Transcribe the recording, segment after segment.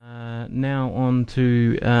now on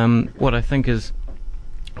to what I think is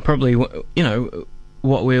probably,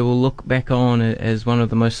 what we will look back on as one of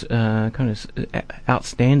the most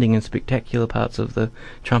outstanding and spectacular parts of the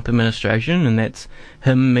Trump administration, and that's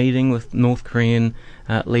him meeting with North Korean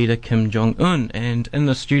leader Kim Jong-un. And in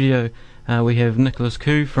the studio we have Nicholas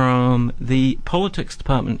Koo from the politics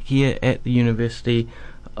department here at the University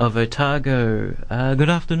of Otago. Good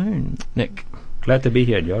afternoon, Nick. Glad to be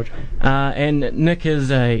here, George. And Nick is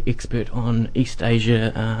an expert on East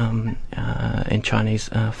Asia and Chinese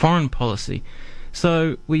foreign policy.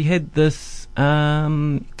 So we had this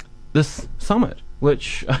this summit,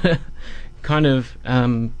 which kind of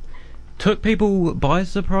took people by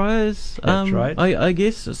surprise. That's right. I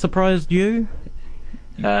guess surprised you.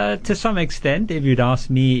 To some extent, if you'd asked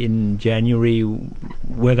me in January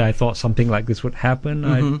whether I thought something like this would happen,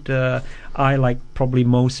 I, like probably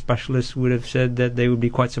most specialists, would have said that they would be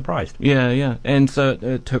quite surprised. Yeah. And so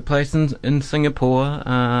it took place in Singapore,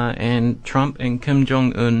 and Trump and Kim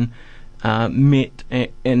Jong-un met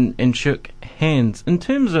and shook hands. In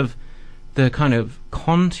terms of the kind of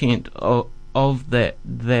content of that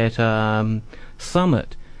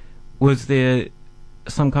summit, was there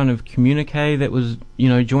some kind of communique that was,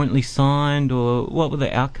 jointly signed, or what were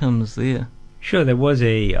the outcomes there? Sure, there was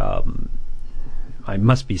a, I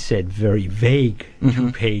must be said, very vague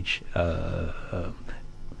two-page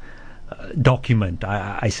document.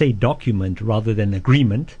 I say document rather than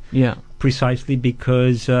agreement. Yeah. Precisely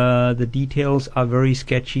because the details are very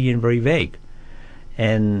sketchy and very vague.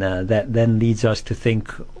 And that then leads us to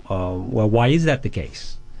think, why is that the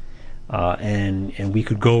case? And we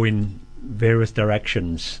could go in various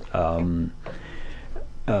directions,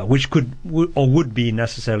 which would be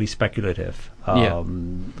necessarily speculative.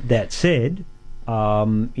 That said,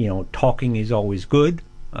 talking is always good.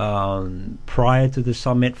 Prior to the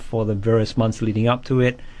summit, for the various months leading up to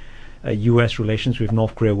it, U.S. relations with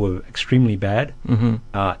North Korea were extremely bad,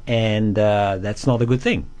 and that's not a good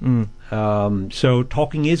thing. So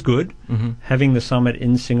talking is good. Having the summit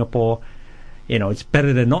in Singapore, it's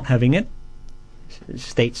better than not having it.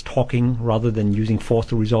 States talking rather than using force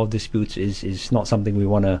to resolve disputes is not something we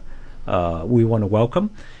want to welcome.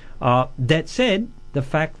 That said, the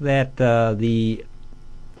fact that the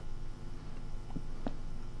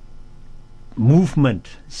movement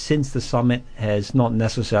since the summit has not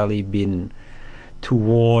necessarily been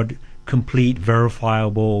toward complete,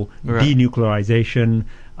 verifiable denuclearization.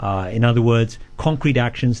 In other words, concrete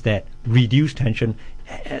actions that reduce tension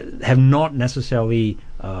have not necessarily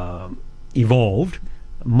evolved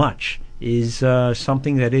much, is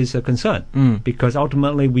something that is a concern, because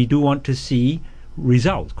ultimately we do want to see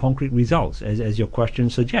results, concrete results, as your question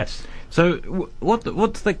suggests. So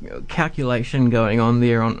what's the calculation going on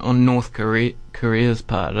there on North Korea's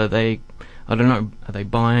part? Are they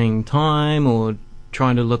buying time or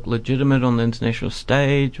trying to look legitimate on the international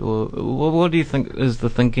stage, or what do you think is the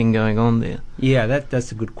thinking going on there? Yeah,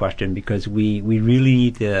 that's a good question, because we really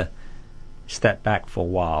need to step back for a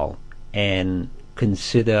while and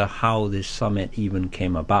consider how this summit even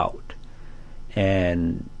came about.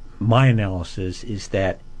 And my analysis is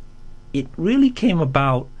that it really came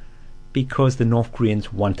about because the North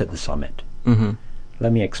Koreans wanted the summit.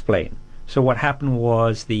 Let me explain. So what happened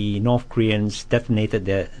was the North Koreans detonated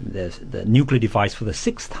the nuclear device for the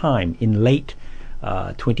 6th time in late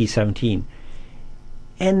 2017.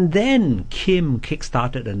 And then Kim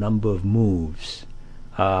kickstarted a number of moves.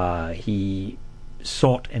 He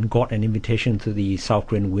sought and got an invitation to the South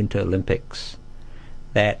Korean Winter Olympics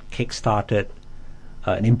that kickstarted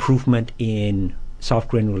an improvement in South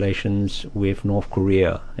Korean relations with North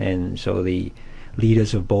Korea. And so the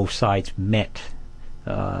leaders of both sides met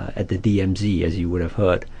at the DMZ, as you would have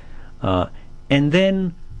heard. And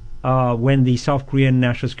then when the South Korean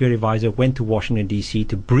National Security Advisor went to Washington, D.C.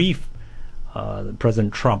 to brief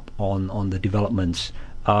President Trump on the developments,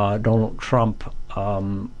 Donald Trump,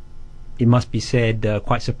 it must be said,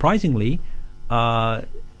 quite surprisingly,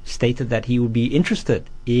 stated that he would be interested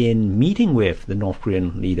in meeting with the North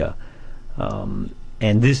Korean leader. And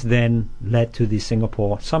this then led to the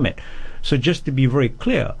Singapore summit. So just to be very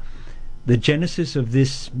clear, the genesis of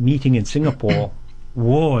this meeting in Singapore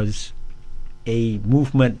was a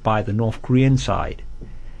movement by the North Korean side,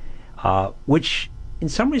 which in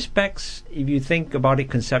some respects, if you think about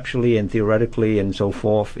it conceptually and theoretically and so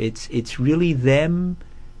forth, it's really them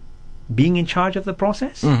being in charge of the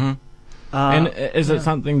process. And is it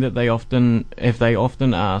something that they often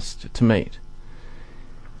asked to meet?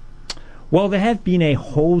 Well, there have been a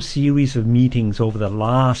whole series of meetings over the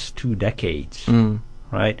last 2 decades,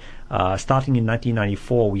 right? Starting in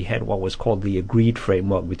 1994, we had what was called the Agreed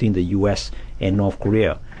Framework between the U.S. and North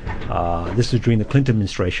Korea. This was during the Clinton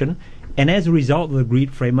administration. And as a result of the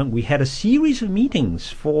agreed framework, we had a series of meetings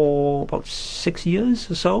for about 6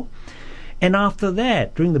 years or so. And after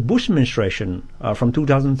that, during the Bush administration, from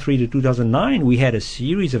 2003 to 2009, we had a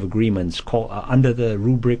series of agreements called under the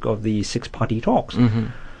rubric of the six-party talks. Mm-hmm.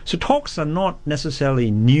 So talks are not necessarily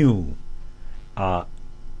new.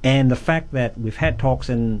 And the fact that we've had talks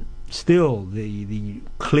and still the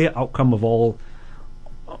clear outcome of all,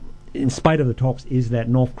 in spite of the talks, is that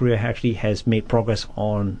North Korea actually has made progress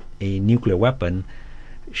on a nuclear weapon,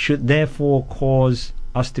 should therefore cause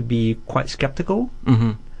us to be quite skeptical,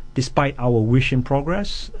 Mm-hmm. despite our wish in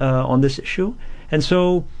progress on this issue. And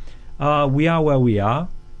so we are where we are,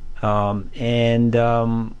 and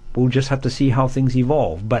we'll just have to see how things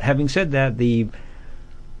evolve. But having said that, the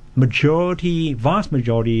vast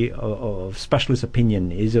majority of specialist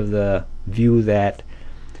opinion is of the view that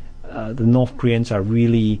the North Koreans are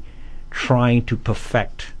really trying to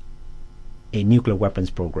perfect a nuclear weapons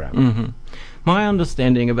program. Mm-hmm. My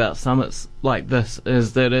understanding about summits like this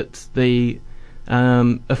is that it's the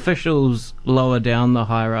officials lower down the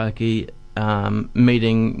hierarchy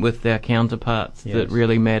meeting with their counterparts that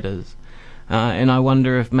really matters. And I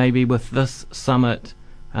wonder if maybe with this summit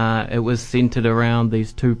it was centered around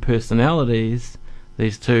these two personalities,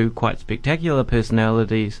 these two quite spectacular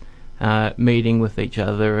personalities meeting with each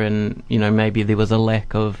other, and maybe there was a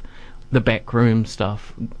lack of the backroom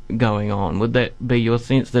stuff going on. Would that be your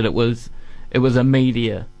sense, that it was a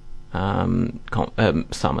media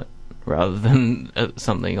summit rather than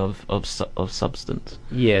something of substance?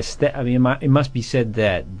 Yes, it must be said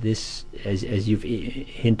that this, as you've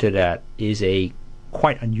hinted at, is a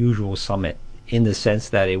quite unusual summit in the sense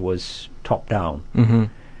that it was top down. Mm-hmm.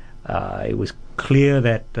 It was clear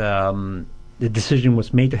that the decision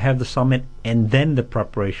was made to have the summit, and then the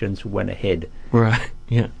preparations went ahead. Right.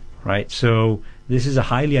 Yeah. Right. So this is a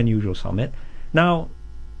highly unusual summit. Now,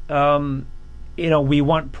 we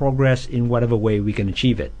want progress in whatever way we can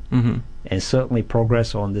achieve it, Mm-hmm. and certainly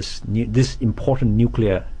progress on this important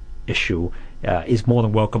nuclear issue is more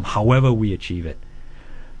than welcome. However we achieve it.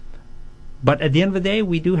 But at the end of the day,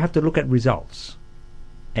 we do have to look at results.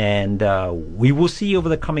 And we will see over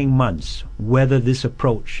the coming months whether this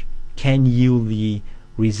approach can yield the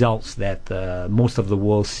results that most of the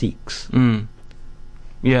world seeks. Mm.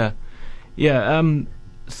 Yeah.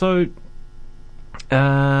 So,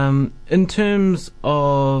 in terms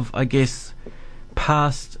of, I guess,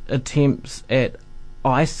 past attempts at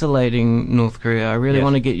isolating North Korea, I really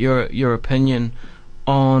want to get your opinion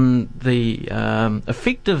on the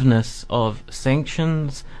effectiveness of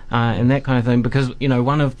sanctions and that kind of thing, because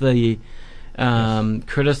one of the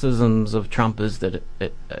criticisms of Trump is that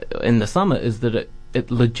it in the summit is that it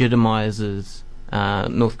legitimizes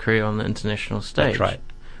North Korea on the international stage. That's right.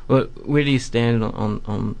 Well, where do you stand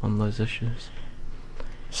on those issues?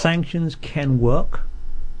 Sanctions can work.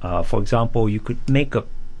 For example, you could make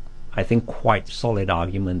I think, quite solid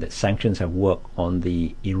argument that sanctions have worked on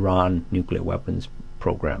the Iran nuclear weapons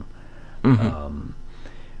program. Mm-hmm.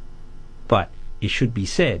 But it should be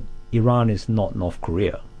said, Iran is not North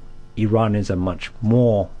Korea. Iran is a much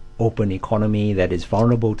more open economy that is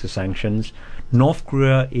vulnerable to sanctions. North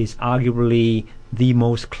Korea is arguably the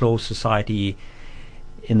most closed society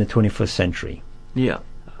in the 21st century. Yeah.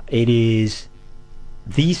 It is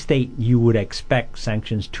the state you would expect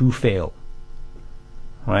sanctions to fail.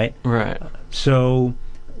 Right? Right. So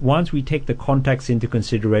once we take the context into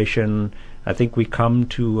consideration, I think we come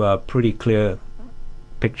to a pretty clear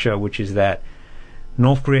picture, which is that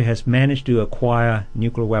North Korea has managed to acquire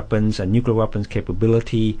nuclear weapons and nuclear weapons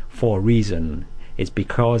capability for a reason. It's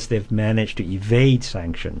because they've managed to evade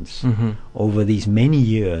sanctions Mm-hmm. over these many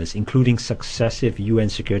years, including successive UN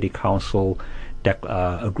Security Council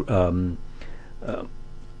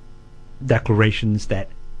declarations that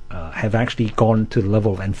have actually gone to the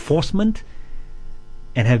level of enforcement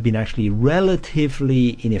and have been actually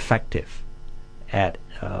relatively ineffective at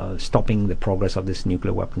stopping the progress of this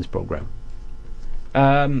nuclear weapons program.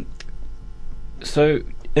 So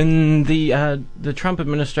in the Trump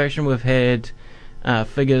administration, we've had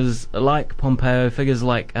figures like Pompeo, figures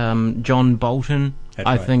like John Bolton. That's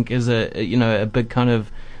I right. think is a big kind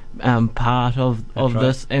of part of That's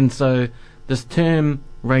this, and so this term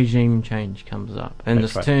regime change comes up, and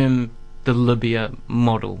That's this right. term the Libya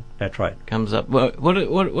model That's right. comes up. What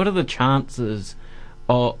are the chances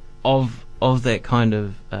of that kind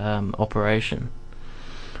of operation?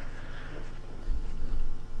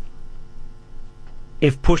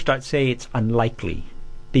 If pushed, I'd say it's unlikely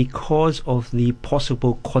because of the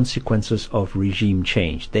possible consequences of regime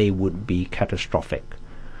change. They would be catastrophic.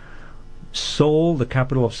 Seoul, the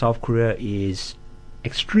capital of South Korea, is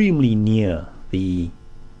extremely near the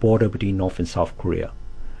border between North and South Korea.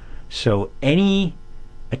 So any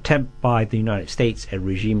attempt by the United States at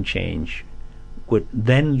regime change would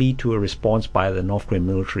then lead to a response by the North Korean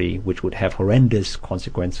military, which would have horrendous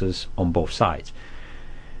consequences on both sides.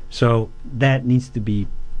 So that needs to be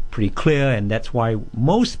pretty clear, and that's why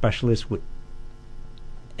most specialists would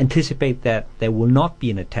anticipate that there will not be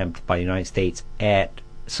an attempt by the United States at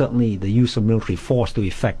certainly the use of military force to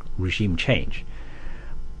effect regime change.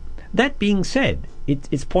 That being said,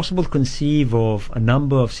 it's possible to conceive of a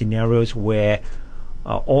number of scenarios where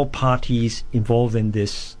all parties involved in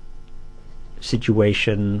this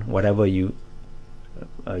situation, whatever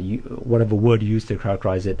whatever word you use to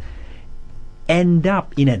characterize it, end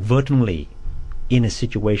up inadvertently in a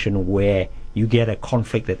situation where you get a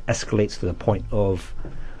conflict that escalates to the point of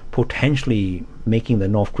potentially making the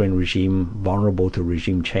North Korean regime vulnerable to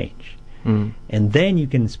regime change. And then you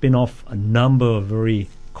can spin off a number of very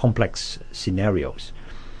complex scenarios.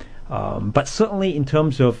 But certainly in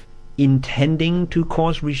terms of intending to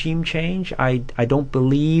cause regime change, I don't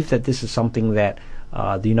believe that this is something that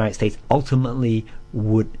the United States ultimately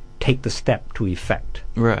would take the step to effect.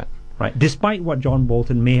 Right. Despite what John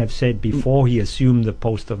Bolton may have said before he assumed the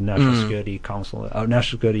post of National Security Council,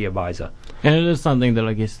 National Security Advisor. And it is something that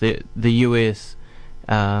I guess the US,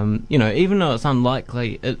 even though it's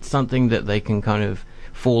unlikely, it's something that they can kind of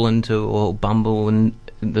fall into or bumble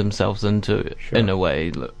themselves into, in a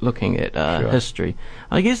way, looking at history.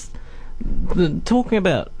 I guess talking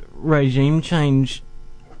about regime change,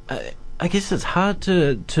 I guess it's hard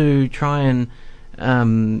to try and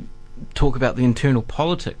talk about the internal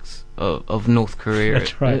politics of North Korea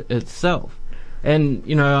itself. And,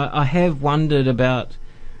 I have wondered about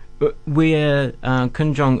where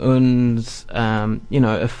Kim Jong-un's,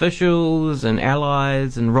 officials and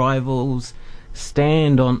allies and rivals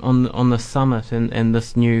stand on the summit and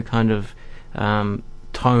this new kind of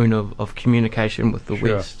tone of communication with the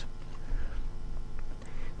West.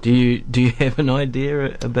 Do you have an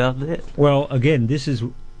idea about that? Well, again, this is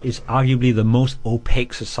arguably the most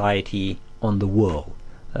opaque society on the world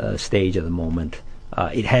stage at the moment.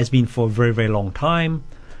 It has been for a very, very long time.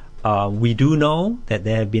 We do know that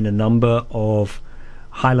there have been a number of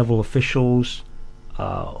high-level officials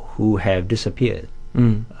who have disappeared,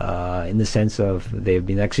 in the sense of they've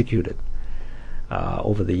been executed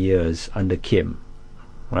over the years under Kim,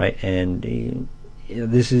 right? And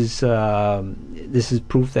this is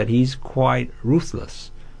proof that he's quite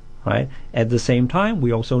ruthless, right? At the same time,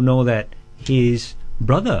 we also know that his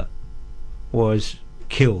brother was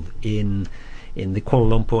killed in the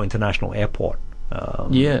Kuala Lumpur International Airport,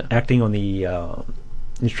 acting on the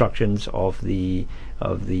instructions of the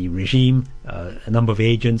regime. A number of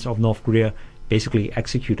agents of North Korea basically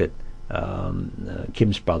executed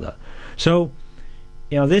Kim's brother. So,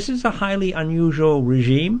 this is a highly unusual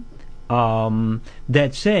regime.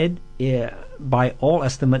 That said, by all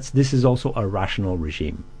estimates, this is also a rational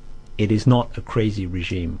regime. It is not a crazy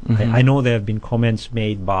regime. I know there have been comments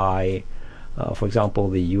made by, for example,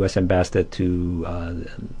 the U.S. ambassador to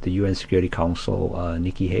the UN Security Council,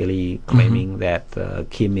 Nikki Haley, claiming that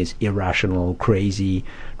Kim is irrational, crazy.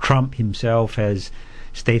 Trump himself has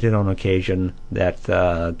stated on occasion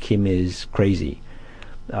that Kim is crazy.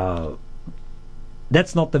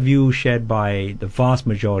 That's not the view shared by the vast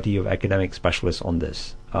majority of academic specialists on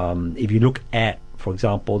this. If you look at, for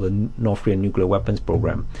example, the North Korean nuclear weapons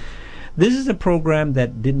program, this is a program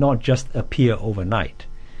that did not just appear overnight.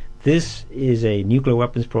 This is a nuclear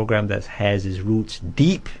weapons program that has its roots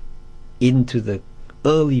deep into the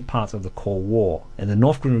early parts of the Cold War, and the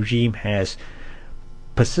North Korean regime has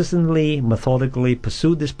persistently, methodically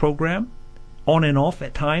pursued this program, on and off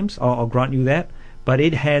at times, I'll grant you that, but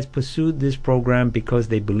it has pursued this program because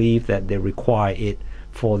they believe that they require it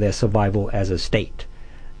for their survival as a state.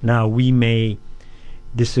 Now, we may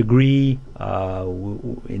disagree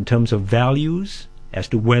in terms of values as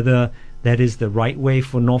to whether that is the right way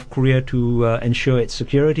for North Korea to ensure its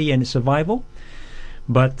security and its survival,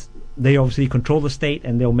 but they obviously control the state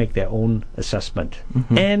and they'll make their own assessment.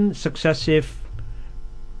 And successive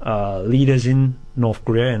leaders in North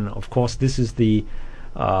Korea, and of course this is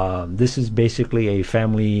basically a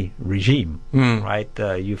family regime, right?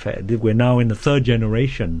 We're now in the third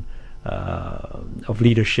generation of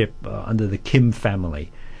leadership under the Kim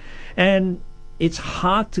family, and it's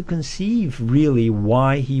hard to conceive really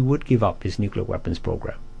why he would give up his nuclear weapons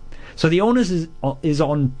program. So the onus is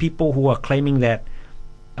on people who are claiming that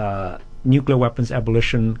nuclear weapons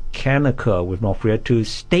abolition can occur with North Korea to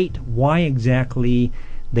state why exactly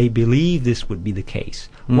they believe this would be the case.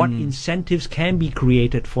 What incentives can be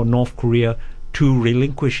created for North Korea to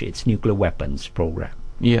relinquish its nuclear weapons program.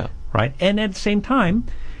 Yeah. Right? And at the same time,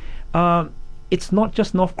 it's not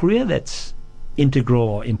just North Korea that's integral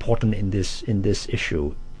or important in this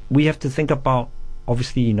issue. We have to think about,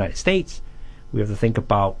 obviously, the United States. We have to think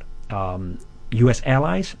about U.S.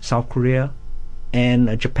 allies, South Korea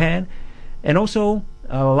and Japan. And also,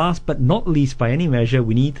 last but not least by any measure,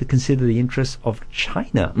 we need to consider the interests of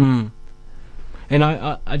China. And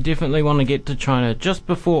I definitely want to get to China. Just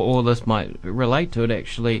before all this might relate to it,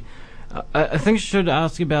 actually, I think I should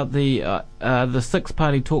ask you about the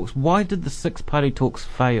six-party talks. Why did the six-party talks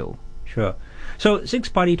fail? Sure. So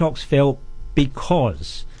six-party talks failed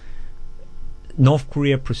because North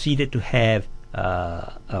Korea proceeded to have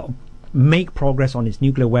make progress on its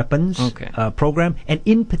nuclear weapons program, and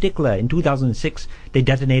in particular, in 2006, they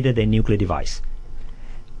detonated a nuclear device,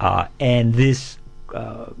 and this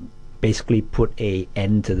basically put an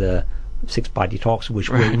end to the six-party talks, which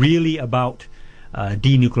were really about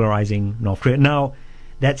denuclearizing North Korea. Now,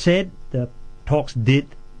 that said, the talks did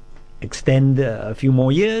extend a few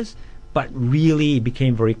more years, but really it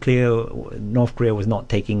became very clear North Korea was not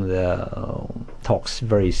taking the talks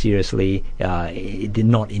very seriously. It did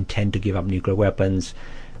not intend to give up nuclear weapons,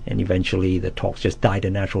 and eventually the talks just died a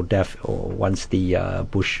natural death once the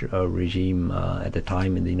Bush regime at the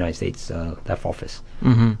time in the United States left office.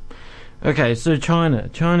 Okay, so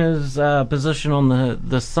China's position on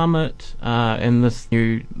the summit and this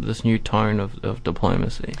new tone of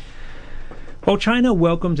diplomacy. Well, China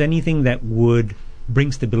welcomes anything that would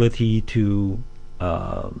bring stability to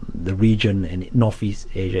the region and Northeast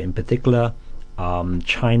Asia in particular.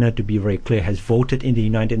 China, to be very clear, has voted in the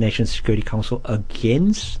United Nations Security Council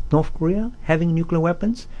against North Korea having nuclear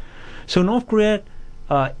weapons. So North Korea,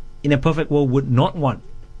 in a perfect world, would not want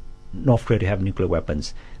North Korea to have nuclear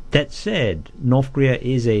weapons. That said, North Korea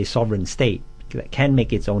is a sovereign state that can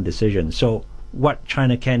make its own decisions. So what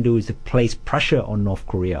China can do is to place pressure on North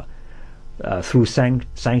Korea through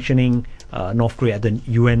sanctioning North Korea at the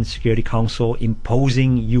UN Security Council,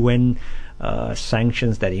 imposing UN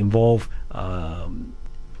sanctions that involve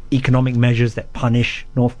economic measures that punish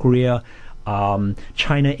North Korea.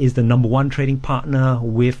 China is the number one trading partner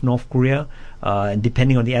with North Korea, and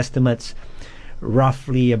depending on the estimates,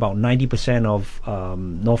 roughly about 90% of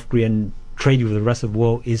North Korean trade with the rest of the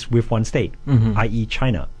world is with one state, i.e.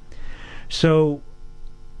 China. So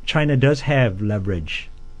China does have leverage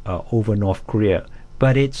over North Korea,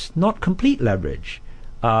 but it's not complete leverage.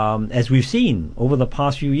 As we've seen over the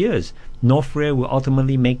past few years, North Korea will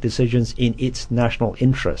ultimately make decisions in its national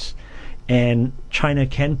interests, and China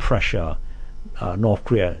can pressure North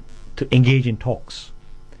Korea to engage in talks.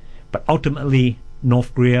 But ultimately,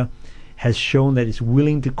 North Korea has shown that it's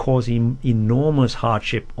willing to cause enormous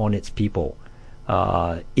hardship on its people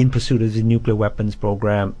in pursuit of the nuclear weapons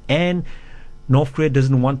program, and North Korea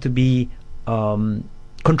doesn't want to be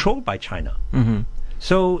controlled by China.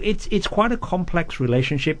 So it's quite a complex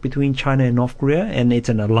relationship between China and North Korea, and it's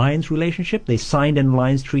an alliance relationship. They signed an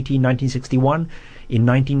alliance treaty in 1961. In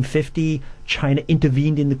 1950, China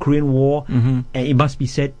intervened in the Korean War, and it must be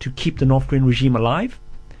said to keep the North Korean regime alive.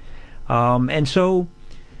 And so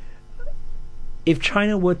if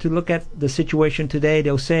China were to look at the situation today,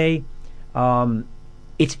 they'll say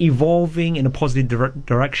it's evolving in a positive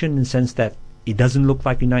direction in the sense that it doesn't look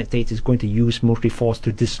like the United States is going to use military force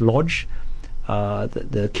to dislodge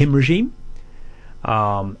the Kim regime.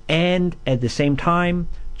 And at the same time,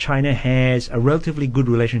 China has a relatively good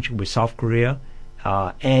relationship with South Korea,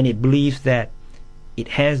 and it believes that it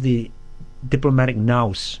has the diplomatic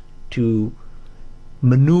nous to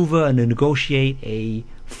maneuver and negotiate a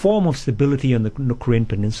form of stability on the Korean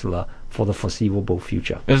Peninsula for the foreseeable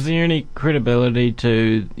future. Is there any credibility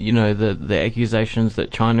to, the accusations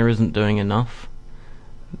that China isn't doing enough?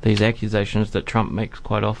 These accusations that Trump makes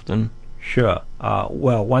quite often? Sure.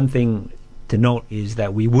 Well, one thing to note is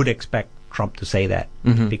that we would expect Trump to say that,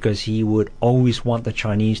 because he would always want the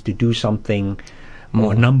Chinese to do something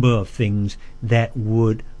or a number of things that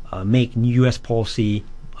would make U.S. policy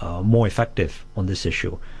more effective on this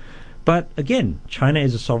issue. But again, China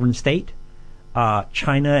is a sovereign state.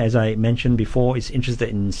 China, as I mentioned before, is interested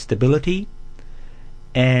in stability.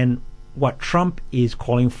 And what Trump is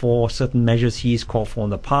calling for, certain measures he's called for in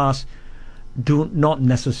the past, do not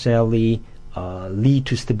necessarily lead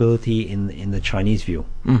to stability in the Chinese view.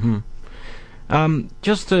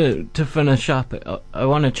 Just to finish up, I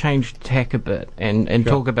want to change tack a bit and Sure.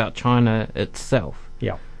 talk about China itself.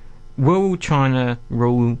 Yeah. Will China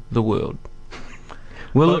rule the world?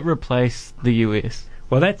 Will it replace the US?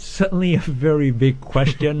 Well, that's certainly a very big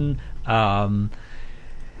question.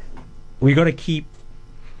 We got to keep,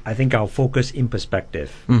 I think, our focus in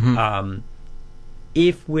perspective.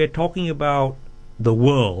 if we're talking about the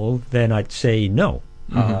world, then I'd say no,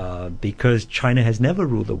 because China has never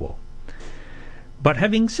ruled the world. But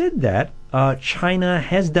having said that, China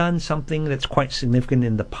has done something that's quite significant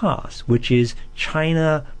in the past, which is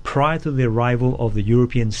China, prior to the arrival of the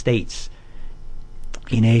European states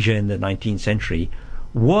in Asia in the 19th century,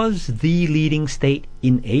 was the leading state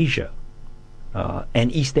in Asia,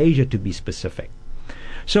 and East Asia to be specific.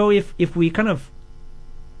 So if we kind of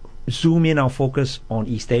zoom in our focus on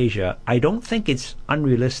East Asia, I don't think it's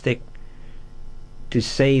unrealistic to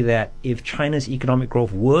say that if China's economic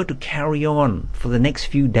growth were to carry on for the next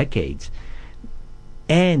few decades,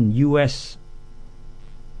 and U.S.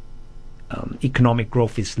 Economic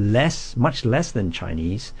growth is much less than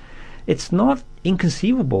Chinese, it's not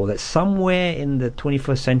inconceivable that somewhere in the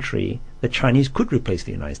 21st century, the Chinese could replace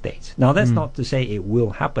the United States. Now, that's not to say it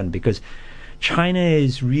will happen, because China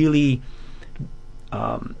is really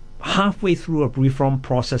halfway through a reform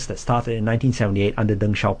process that started in 1978 under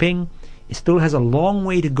Deng Xiaoping. It still has a long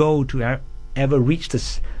way to go to ever reach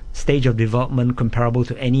this stage of development comparable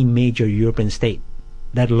to any major European state,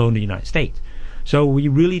 let alone the United States. So we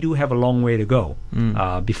really do have a long way to go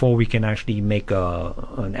before we can actually make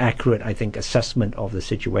an accurate, I think, assessment of the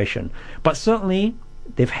situation. But certainly,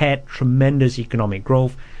 they've had tremendous economic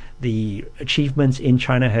growth. The achievements in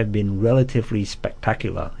China have been relatively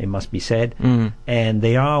spectacular, it must be said. And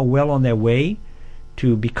they are well on their way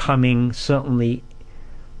to becoming, certainly,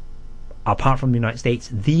 apart from the United States,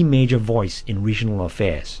 the major voice in regional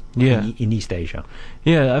affairs in East Asia.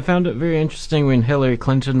 Yeah, I found it very interesting when Hillary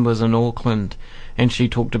Clinton was in Auckland and she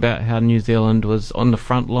talked about how New Zealand was on the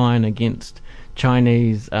front line against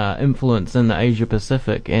Chinese influence in the Asia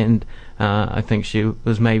Pacific, and I think she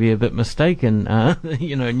was maybe a bit mistaken.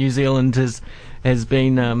 New Zealand has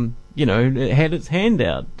been, had its hand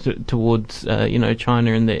out towards,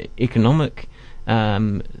 China in the economic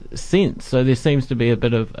sense. So there seems to be a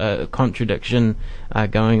bit of a contradiction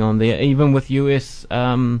going on there, even with US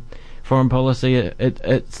foreign policy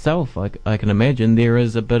itself. I can imagine there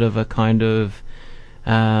is a bit of a kind of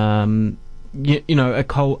a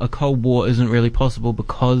cold war isn't really possible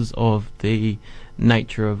because of the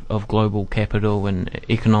nature of global capital and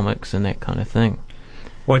economics and that kind of thing.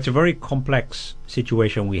 Well, it's a very complex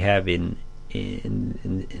situation we have in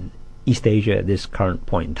East Asia at this current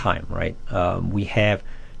point in time, right? We have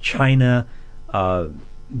China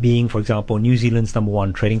being, for example, New Zealand's number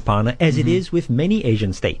one trading partner, as it is with many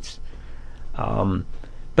Asian states. But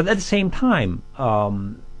at the same time,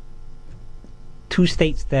 two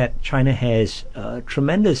states that China has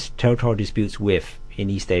tremendous territorial disputes with in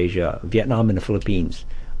East Asia, Vietnam and the Philippines.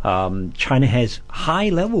 China has high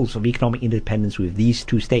levels of economic independence with these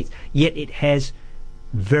two states, yet it has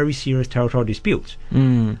very serious territorial disputes.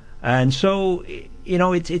 And so,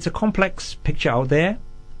 it's a complex picture out there.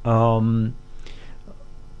 And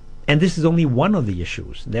this is only one of the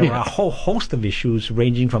issues. There are a whole host of issues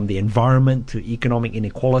ranging from the environment to economic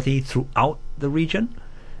inequality throughout the region.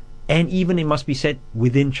 And even, it must be said,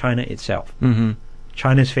 within China itself.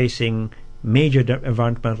 China is facing major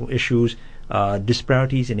environmental issues,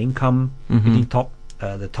 disparities in income between the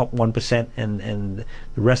top 1% and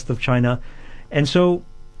the rest of China. And so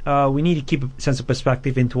we need to keep a sense of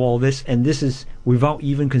perspective into all this, and this is without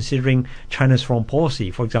even considering China's foreign policy.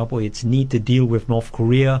 For example, its need to deal with North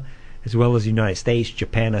Korea, as well as the United States,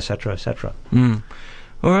 Japan, etc., etc.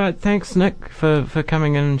 All right, thanks, Nick, for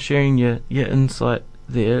coming in and sharing your insight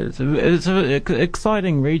there. It's an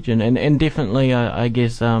exciting region, and definitely, I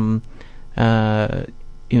guess, important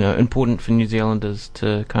for New Zealanders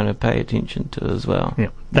to kind of pay attention to as well. Yeah.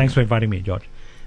 Thanks for inviting me, George.